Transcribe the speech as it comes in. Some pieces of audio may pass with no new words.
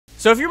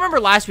So if you remember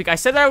last week, I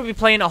said that I would be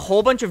playing a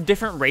whole bunch of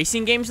different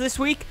racing games this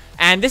week,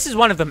 and this is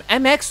one of them,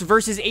 MX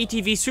versus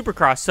ATV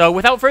Supercross. So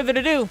without further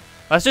ado,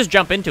 let's just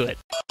jump into it.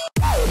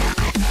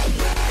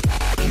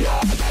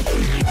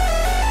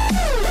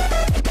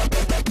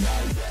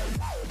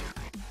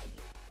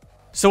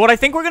 So what I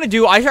think we're going to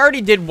do, I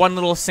already did one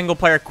little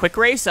single-player quick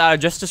race,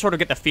 just to sort of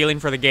get the feeling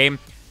for the game.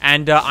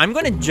 And I'm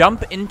going to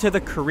jump into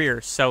the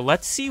career. So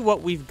let's see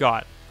what we've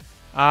got.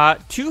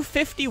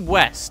 250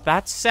 West.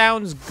 That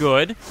sounds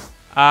good.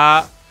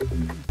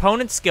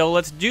 Opponent skill.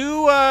 Let's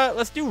do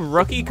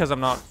rookie, because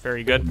I'm not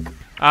very good.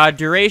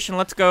 Duration,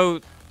 let's go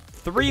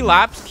 3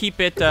 laps.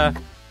 Keep it, and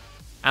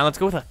let's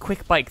go with a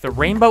quick bike. The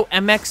Rainbow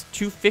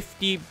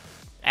MX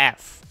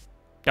 250F.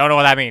 Don't know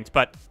what that means,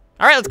 but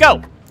alright, let's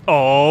go.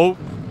 Oh,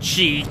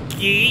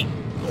 cheeky.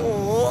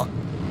 Oh.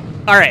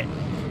 Alright,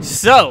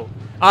 so,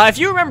 if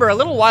you remember a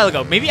little while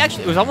ago, maybe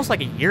actually, it was almost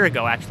like a year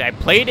ago, actually, I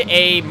played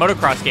a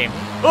motocross game.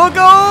 Oh,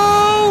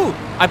 go!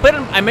 I played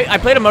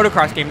a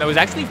motocross game that was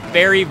actually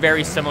very,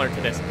 very similar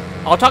to this.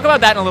 I'll talk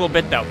about that in a little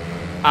bit, though.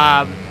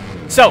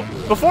 So,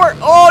 before,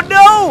 oh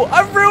no!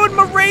 I've ruined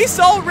my race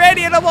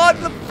already, and I'm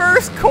on the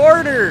first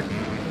corner.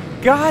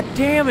 God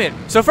damn it.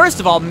 So, first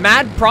of all,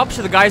 mad props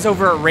to the guys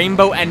over at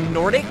Rainbow and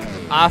Nordic,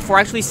 for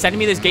actually sending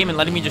me this game and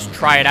letting me just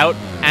try it out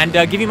and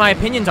give you my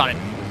opinions on it.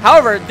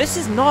 However, this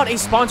is not a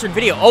sponsored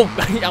video. Oh,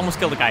 I almost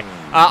killed a guy.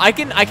 I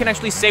can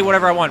actually say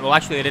whatever I want. Well,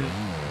 actually, they didn't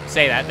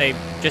say that. They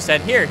just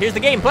said, here's the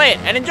game, play it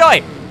and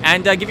enjoy,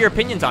 and give your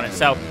opinions on it.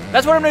 So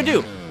that's what I'm gonna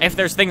do. If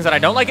there's things that I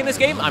don't like in this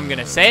game, I'm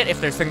gonna say it.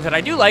 If there's things that I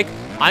do like,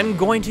 I'm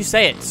going to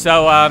say it.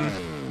 So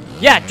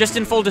yeah, just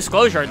in full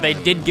disclosure, they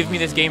did give me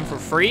this game for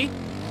free,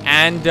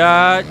 and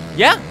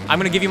yeah, I'm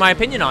gonna give you my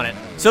opinion on it.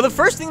 So the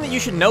first thing that you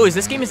should know is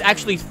this game is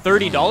actually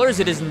 $30.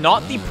 It is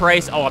not the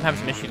price. Oh, I'm having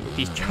some issues with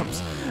these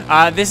jumps.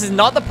 This is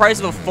not the price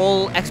of a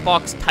full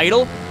Xbox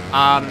title.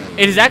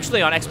 It is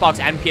actually on Xbox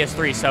and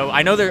PS3. So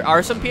I know there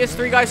are some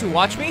PS3 guys who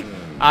watch me.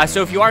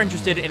 So if you are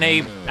interested in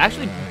a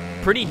actually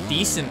pretty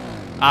decent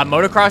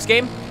motocross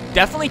game,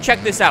 definitely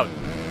check this out.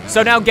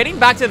 So now getting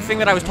back to the thing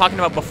that I was talking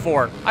about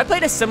before, I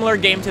played a similar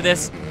game to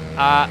this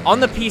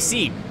on the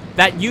PC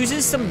that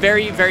uses some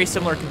very, very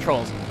similar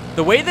controls.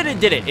 The way that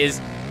it did it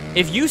is,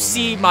 if you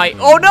see my...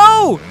 Oh,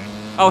 no!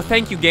 Oh,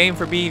 thank you, game,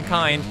 for being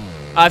kind.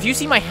 If you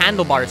see my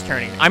handlebars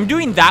turning, I'm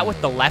doing that with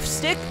the left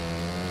stick,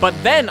 but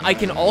then I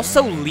can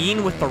also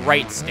lean with the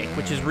right stick,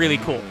 which is really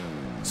cool.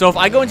 So if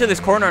I go into this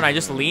corner and I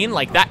just lean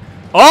like that...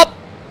 Oh!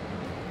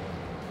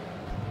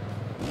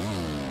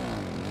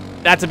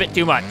 That's a bit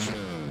too much.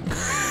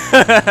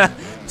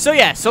 So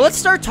yeah, so let's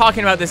start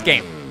talking about this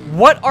game.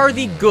 What are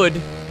the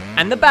good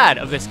and the bad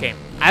of this game?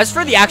 As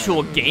for the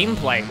actual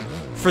gameplay,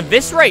 for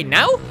this right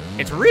now,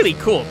 it's really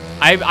cool.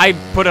 I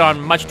put it on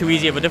much too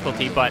easy of a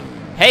difficulty, but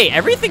hey,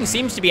 everything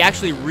seems to be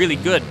actually really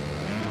good.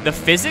 The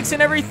physics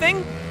and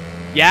everything,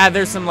 yeah,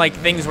 there's some like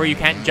things where you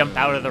can't jump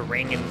out of the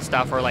ring and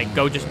stuff, or like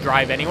go just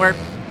drive anywhere,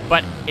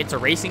 but it's a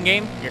racing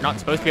game. You're not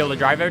supposed to be able to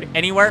drive out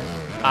anywhere.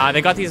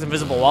 They got these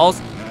invisible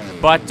walls,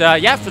 but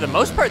yeah, for the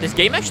most part, this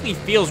game actually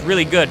feels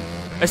really good,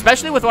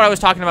 especially with what I was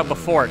talking about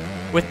before,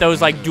 with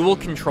those like dual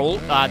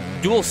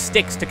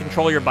sticks to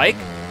control your bike.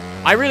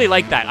 I really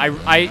like that.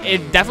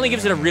 It definitely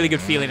gives it a really good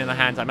feeling in the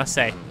hands, I must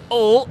say.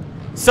 Oh,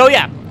 so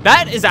yeah,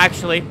 that is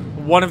actually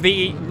one of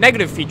the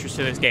negative features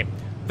to this game.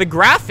 The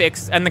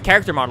graphics and the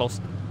character models,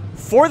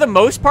 for the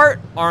most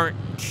part, aren't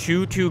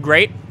too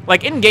great.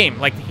 Like in-game,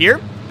 like here,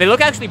 they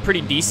look actually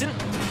pretty decent.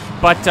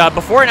 But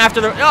before and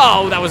after the...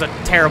 Oh, that was a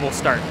terrible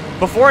start.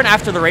 Before and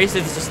after the race,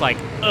 it's just like,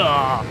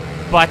 ugh.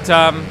 But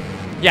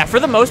yeah, for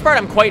the most part,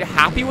 I'm quite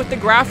happy with the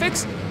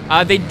graphics.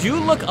 They do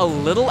look a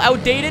little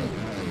outdated,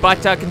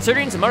 but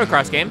considering it's a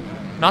motocross game,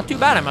 not too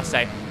bad, I must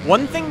say.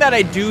 One thing that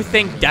I do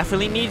think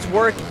definitely needs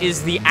work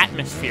is the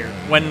atmosphere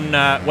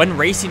when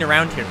racing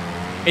around here.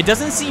 It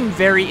doesn't seem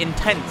very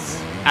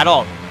intense at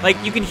all. Like,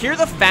 you can hear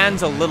the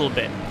fans a little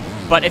bit,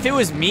 but if it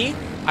was me,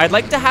 I'd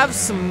like to have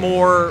some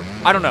more,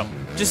 I don't know,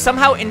 just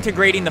somehow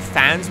integrating the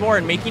fans more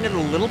and making it a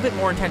little bit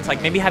more intense,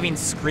 like maybe having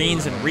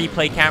screens and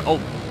replay cam. Oh,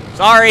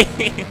 sorry.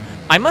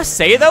 I must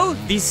say, though,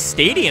 these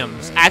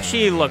stadiums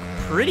actually look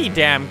pretty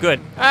damn good.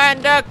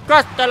 And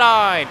crossed the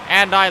line,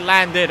 and I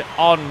landed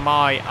on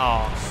my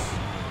ass.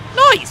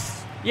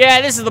 Nice!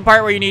 Yeah, this is the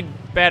part where you need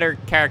better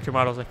character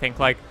models, I think.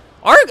 Like,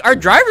 our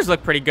drivers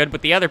look pretty good,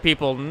 but the other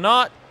people,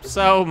 not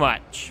so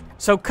much.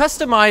 So,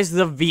 customize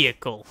the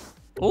vehicle.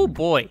 Oh,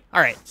 boy.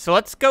 All right, so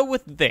let's go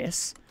with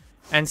this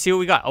and see what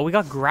we got. Oh, we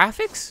got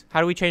graphics?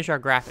 How do we change our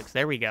graphics?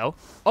 There we go.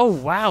 Oh,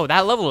 wow,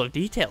 that level of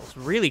detail is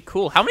really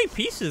cool. How many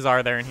pieces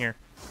are there in here?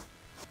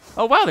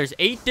 Oh, wow, there's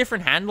 8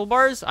 different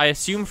handlebars, I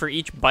assume for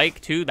each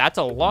bike, too. That's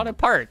a lot of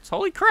parts.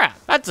 Holy crap.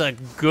 That's a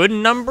good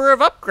number of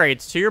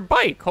upgrades to your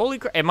bike. Holy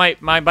crap.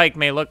 My bike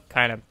may look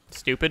kind of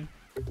stupid,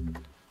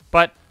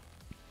 but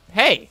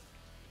hey,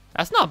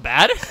 that's not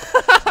bad.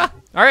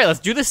 All right, let's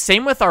do the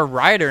same with our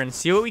rider and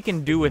see what we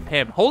can do with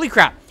him. Holy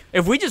crap.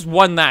 If we just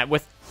won that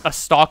with a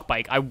stock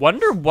bike, I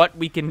wonder what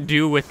we can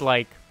do with,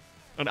 like,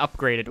 an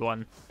upgraded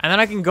one. And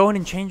then I can go in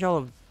and change all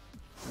of...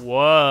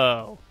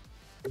 Whoa.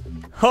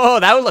 Oh,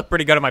 that would look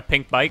pretty good on my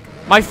pink bike.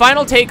 My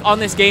final take on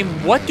this game,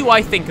 what do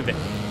I think of it?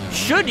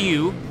 Should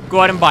you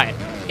go out and buy it?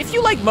 If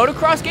you like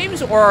motocross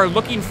games or are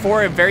looking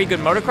for a very good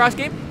motocross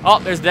game, oh,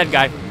 there's a dead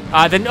guy.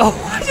 Then,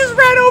 oh, I just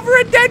ran over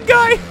a dead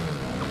guy.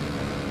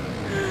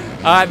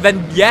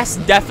 Then yes,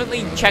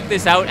 definitely check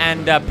this out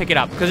and pick it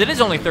up because it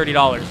is only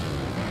 $30.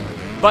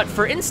 But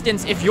for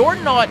instance, if you're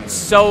not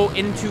so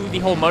into the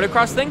whole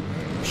motocross thing,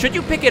 should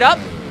you pick it up?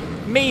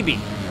 Maybe.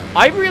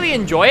 I really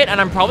enjoy it,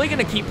 and I'm probably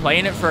going to keep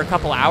playing it for a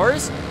couple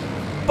hours.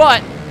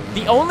 But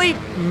the only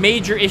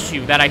major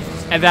issue that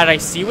I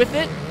see with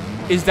it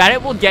is that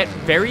it will get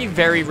very,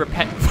 very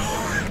repetitive.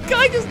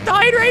 Guy just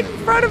died right in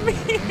front of me.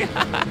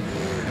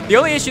 The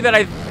only issue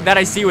that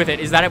I see with it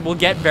is that it will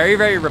get very,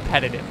 very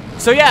repetitive.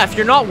 So yeah, if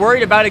you're not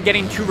worried about it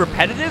getting too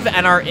repetitive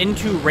and are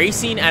into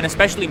racing and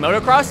especially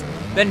motocross,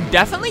 then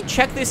definitely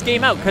check this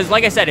game out. Because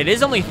like I said, it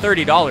is only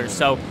 $30,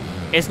 so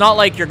it's not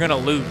like you're gonna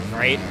lose,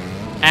 right?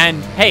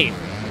 And hey,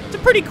 it's a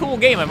pretty cool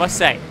game, I must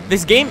say.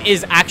 This game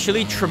is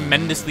actually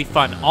tremendously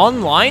fun.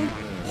 Online,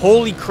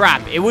 holy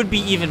crap, it would be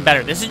even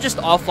better. This is just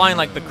offline,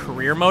 like the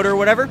career mode or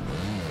whatever.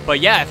 But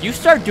yeah, if you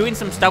start doing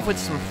some stuff with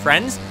some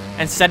friends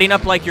and setting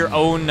up like your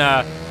own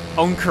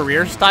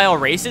career style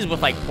races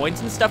with like points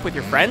and stuff with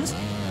your friends,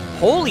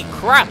 holy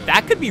crap,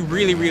 that could be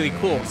really, really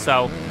cool.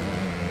 So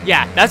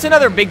yeah, that's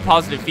another big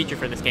positive feature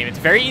for this game. It's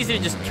very easy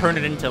to just turn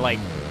it into like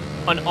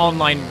an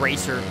online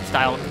racer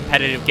style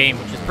competitive game,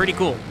 which is pretty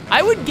cool.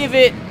 I would give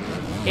it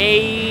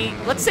a,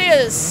 let's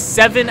say a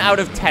 7 out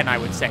of 10, I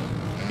would say.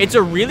 It's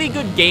a really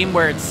good game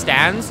where it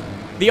stands.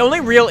 The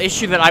only real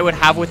issue that I would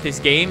have with this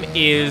game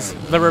is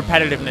the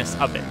repetitiveness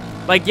of it.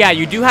 Like, yeah,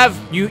 you do have,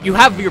 you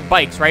have your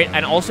bikes, right?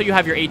 And also you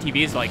have your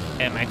ATVs, like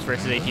MX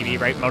versus ATV,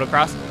 right?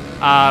 Motocross.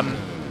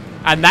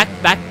 And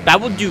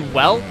that will do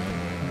well.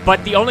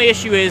 But the only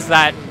issue is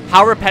that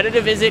how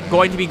repetitive is it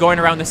going to be going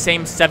around the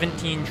same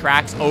 17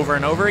 tracks over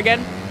and over again?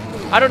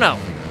 I don't know.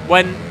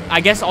 When I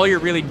guess all you're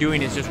really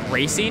doing is just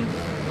racing.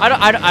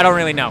 I don't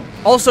really know.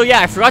 Also, yeah,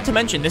 I forgot to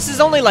mention, this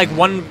is only like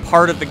one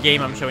part of the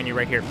game I'm showing you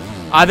right here.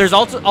 There's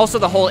also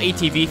the whole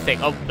ATV thing.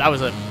 Oh, that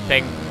was a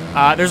thing.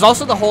 There's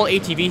also the whole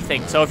ATV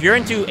thing. So if you're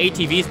into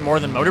ATVs more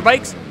than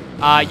motorbikes,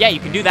 yeah, you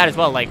can do that as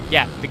well. Like,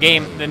 yeah,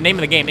 the name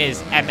of the game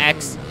is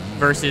MX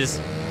versus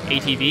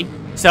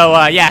ATV.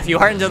 So, yeah, if you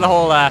are into the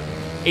whole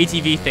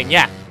ATV thing,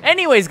 yeah.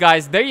 Anyways,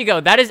 guys, there you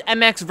go. That is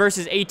MX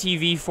versus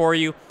ATV for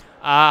you.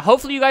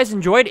 Hopefully you guys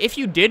enjoyed. If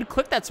you did,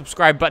 click that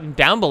subscribe button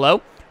down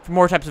below for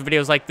more types of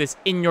videos like this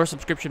in your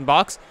subscription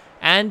box.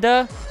 And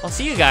I'll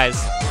see you guys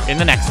in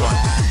the next one.